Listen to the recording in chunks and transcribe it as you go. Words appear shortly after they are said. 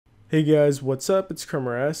Hey guys, what's up? It's Crumb,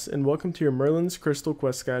 and welcome to your Merlin's Crystal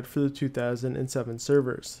Quest Guide for the 2007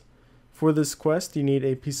 servers. For this quest, you need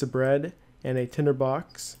a piece of bread and a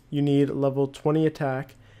tinderbox. You need level 20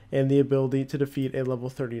 attack and the ability to defeat a level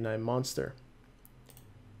 39 monster.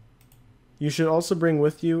 You should also bring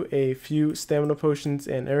with you a few stamina potions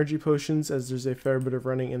and energy potions, as there's a fair bit of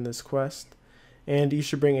running in this quest. And you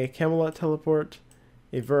should bring a Camelot Teleport,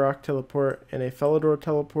 a Varrock Teleport, and a Falador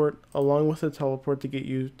Teleport, along with a teleport to get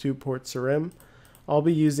you to Port Sarim. I'll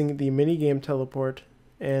be using the minigame teleport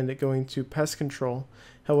and going to pest control.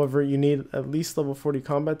 However, you need at least level 40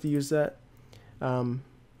 combat to use that.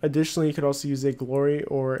 Additionally, you could also use a glory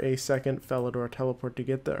or a second Falador Teleport to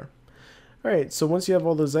get there. Alright, so once you have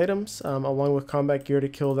all those items, along with combat gear to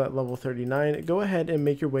kill that level 39, go ahead and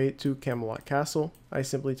make your way to Camelot Castle. I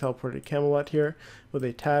simply teleported Camelot here with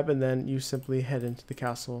a tab, and then you simply head into the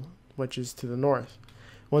castle, which is to the north.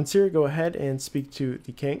 Once here, go ahead and speak to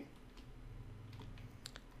the king.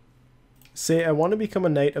 Say, I want to become a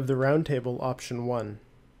knight of the Round Table, option 1.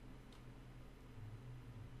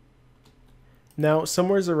 Now,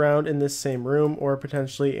 somewhere's around in this same room, or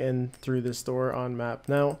potentially in through this door on map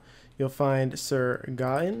now, you'll find Sir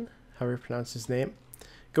Gain, however you pronounce his name.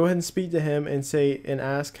 Go ahead and speak to him and say and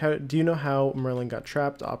ask, do you know how Merlin got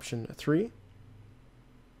trapped? Option 3.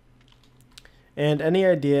 And any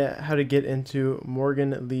idea how to get into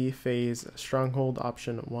Morgan Le Fay's stronghold?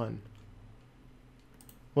 Option 1.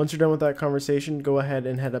 Once you're done with that conversation, go ahead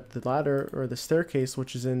and head up the ladder or the staircase,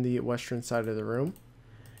 which is in the western side of the room.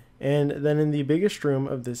 And then in the biggest room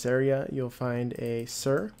of this area, you'll find a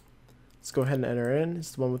Sir. Let's go ahead and enter in.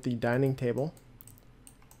 It's the one with the dining table.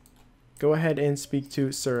 Go ahead and speak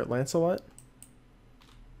to Sir Lancelot.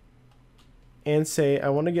 And say, I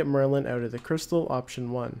want to get Merlin out of the crystal,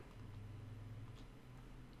 option 1.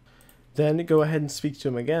 Then go ahead and speak to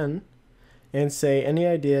him again. And say, any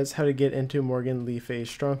ideas how to get into Morgan Le Fay's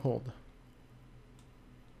stronghold?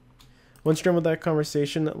 Once you're done with that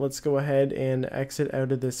conversation, let's go ahead and exit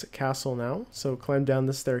out of this castle now. So climb down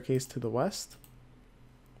the staircase to the west.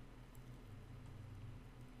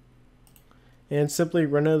 And simply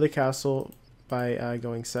run out of the castle by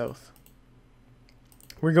going south.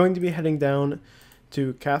 We're going to be heading down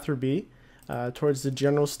to Catherby towards the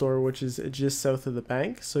general store, which is just south of the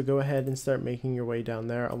bank. So go ahead and start making your way down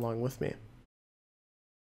there along with me.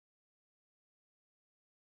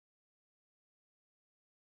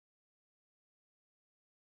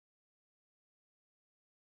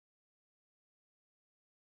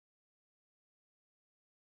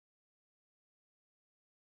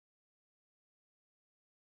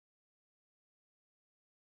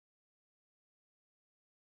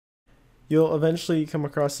 You'll eventually come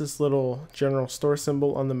across this little general store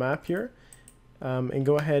symbol on the map here, and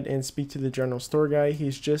go ahead and speak to the general store guy.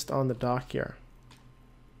 He's just on the dock here.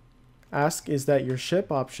 Ask, is that your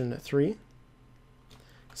ship? Option 3.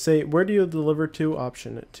 Say, where do you deliver to?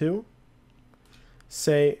 Option 2.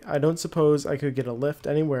 Say, I don't suppose I could get a lift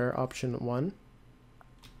anywhere? Option 1.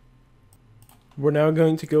 We're now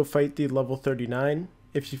going to go fight the level 39.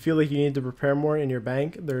 If you feel like you need to prepare more in your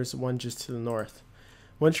bank, there's one just to the north.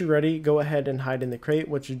 Once you're ready, go ahead and hide in the crate,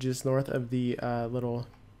 which is just north of the little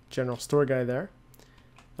general store guy there.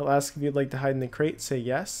 They'll ask if you'd like to hide in the crate, say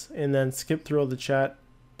yes, and then skip through all the chat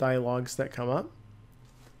dialogues that come up.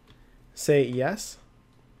 Say yes.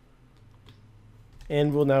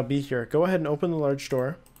 And we'll now be here. Go ahead and open the large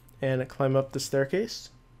door and climb up the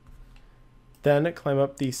staircase. Then climb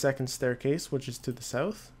up the second staircase, which is to the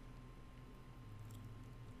south.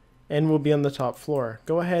 And we'll be on the top floor.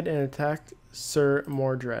 Go ahead and attack Sir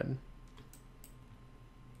Mordred.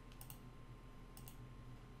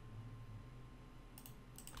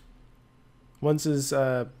 Once his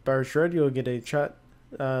bar's red, you'll get a chat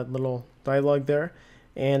little dialogue there.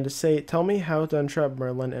 And say, tell me how to untrap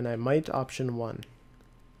Merlin, and I might, option 1.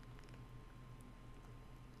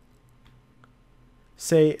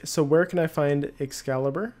 Say, so where can I find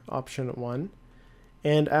Excalibur? Option 1.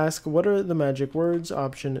 And ask, what are the magic words?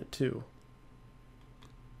 Option 2.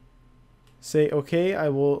 Say, okay, I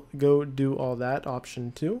will go do all that.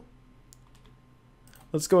 Option 2.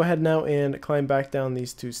 Let's go ahead now and climb back down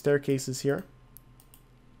these two staircases here.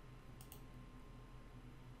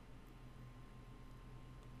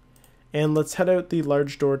 And let's head out the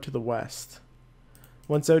large door to the west.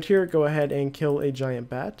 Once out here, go ahead and kill a giant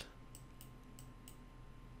bat.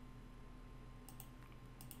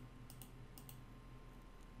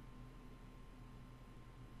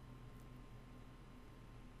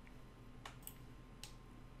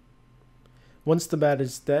 Once the bat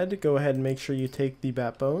is dead, go ahead and make sure you take the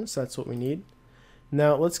bat bones. That's what we need.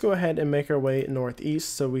 Now let's go ahead and make our way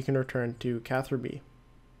northeast so we can return to Catherby.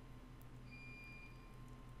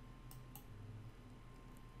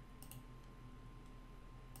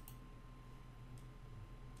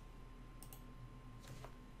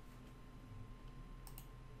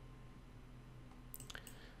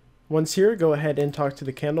 Once here, go ahead and talk to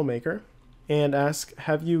the candle maker and ask,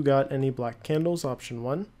 have you got any black candles? Option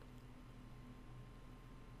 1.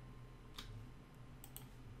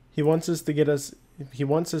 He wants us to get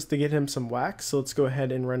him some wax, so let's go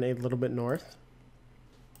ahead and run a little bit north.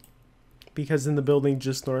 Because in the building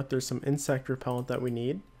just north, there's some insect repellent that we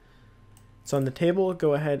need. It's on the table,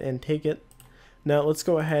 go ahead and take it. Now let's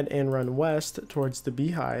go ahead and run west towards the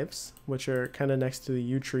beehives, which are kind of next to the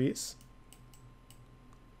yew trees.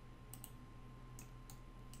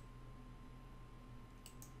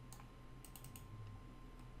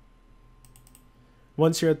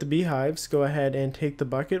 Once you're at the beehives, go ahead and take the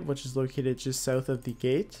bucket, which is located just south of the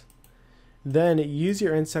gate. Then use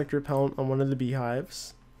your insect repellent on one of the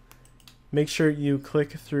beehives. Make sure you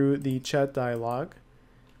click through the chat dialog,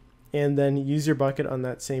 and then use your bucket on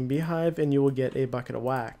that same beehive and you will get a bucket of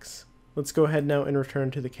wax. Let's go ahead now and return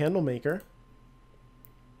to the candle maker.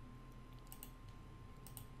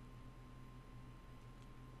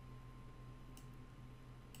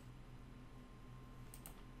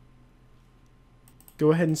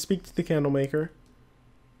 Go ahead and speak to the candle maker,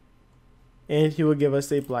 and he will give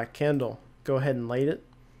us a black candle. Go ahead and light it.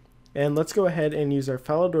 And let's go ahead and use our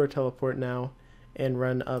Falador Teleport now and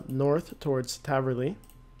run up north towards Taverley.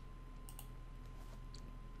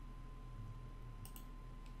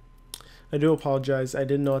 I do apologize, I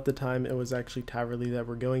didn't know at the time it was actually Taverley that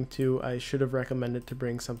we're going to. I should have recommended to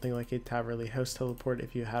bring something like a Taverley house teleport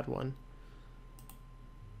if you had one.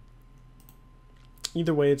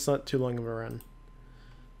 Either way, it's not too long of a run.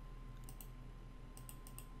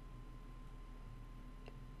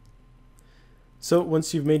 So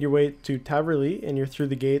once you've made your way to Taverley and you're through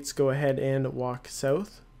the gates, go ahead and walk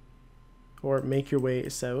south, or make your way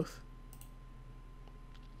south.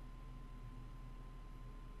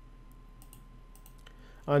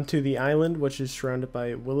 Onto the island, which is surrounded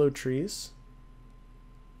by willow trees.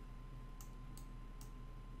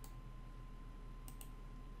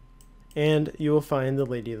 And you will find the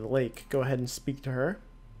Lady of the Lake. Go ahead and speak to her.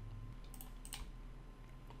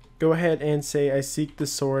 Go ahead and say, I seek the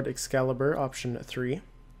sword Excalibur, option 3.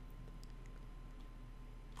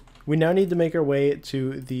 We now need to make our way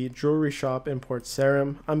to the jewelry shop in Port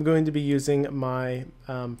Sarim. I'm going to be using my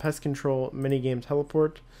pest control minigame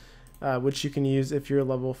teleport, which you can use if you're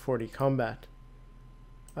level 40 combat.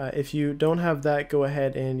 If you don't have that, go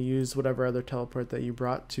ahead and use whatever other teleport that you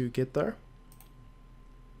brought to get there.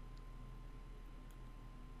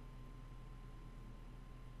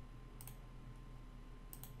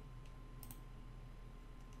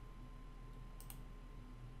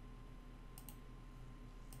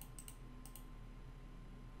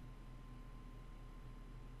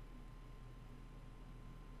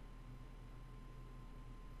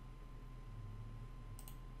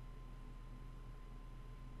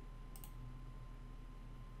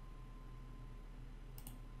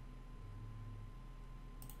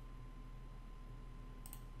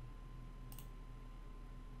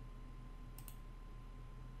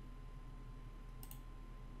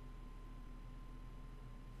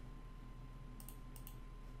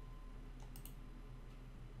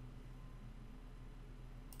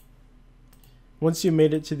 Once you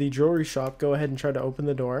made it to the jewelry shop, go ahead and try to open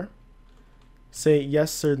the door. Say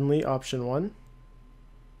yes, certainly, option 1.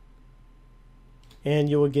 And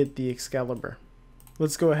you will get the Excalibur.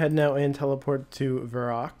 Let's go ahead now and teleport to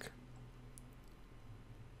Varrock.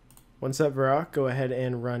 Once at Varrock, go ahead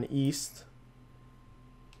and run east,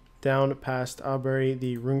 down past Aubrey,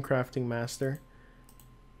 the runecrafting master,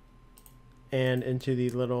 and into the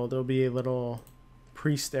little, there'll be a little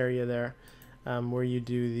priest area there where you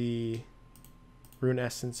do the Rune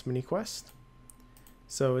Essence mini quest.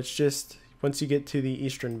 So it's just, once you get to the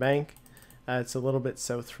eastern bank, it's a little bit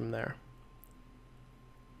south from there.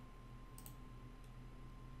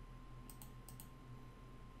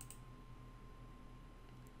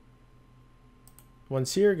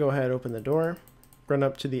 Once here, go ahead, open the door, run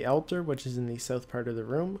up to the altar, which is in the south part of the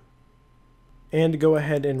room, and go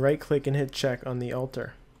ahead and right click and hit check on the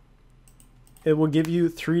altar. It will give you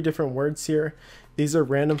 3 different words here. These are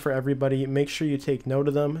random for everybody. Make sure you take note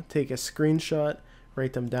of them, take a screenshot,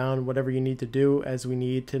 write them down, whatever you need to do, as we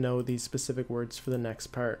need to know these specific words for the next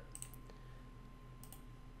part.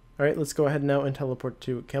 Alright, let's go ahead now and teleport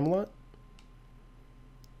to Camelot.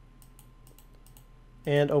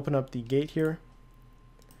 And open up the gate here.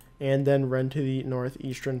 And then run to the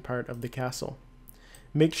northeastern part of the castle.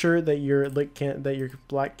 Make sure that your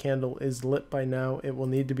black candle is lit by now. It will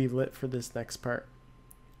need to be lit for this next part.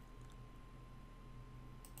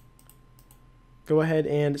 Go ahead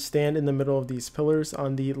and stand in the middle of these pillars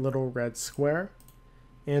on the little red square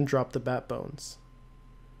and drop the bat bones.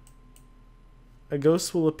 a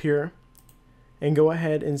ghost will appear, and go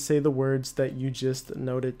ahead and say the words that you just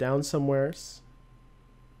noted down somewheres.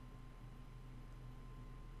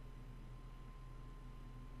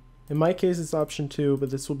 In my case, it's option 2,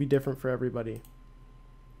 but this will be different for everybody.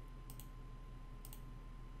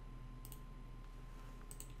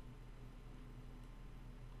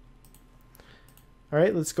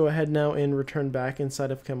 Alright, let's go ahead now and return back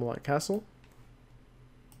inside of Camelot Castle.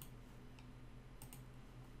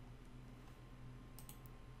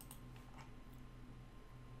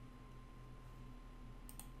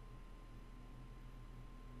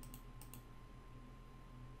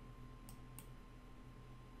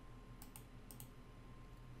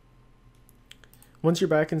 Once you're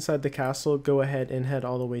back inside the castle, go ahead and head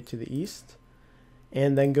all the way to the east,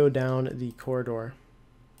 and then go down the corridor.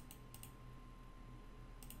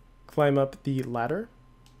 Climb up the ladder,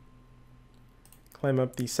 climb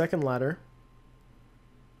up the second ladder,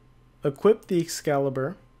 equip the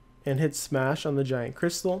Excalibur, and hit smash on the giant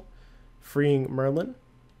crystal, freeing Merlin.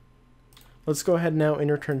 Let's go ahead now and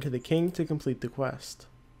return to the king to complete the quest.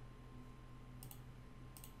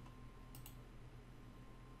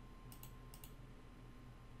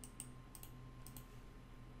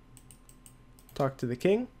 Talk to the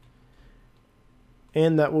king.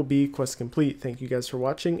 And that will be quest complete. Thank you guys for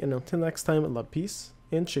watching, and until next time, love, peace,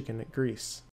 and chicken grease.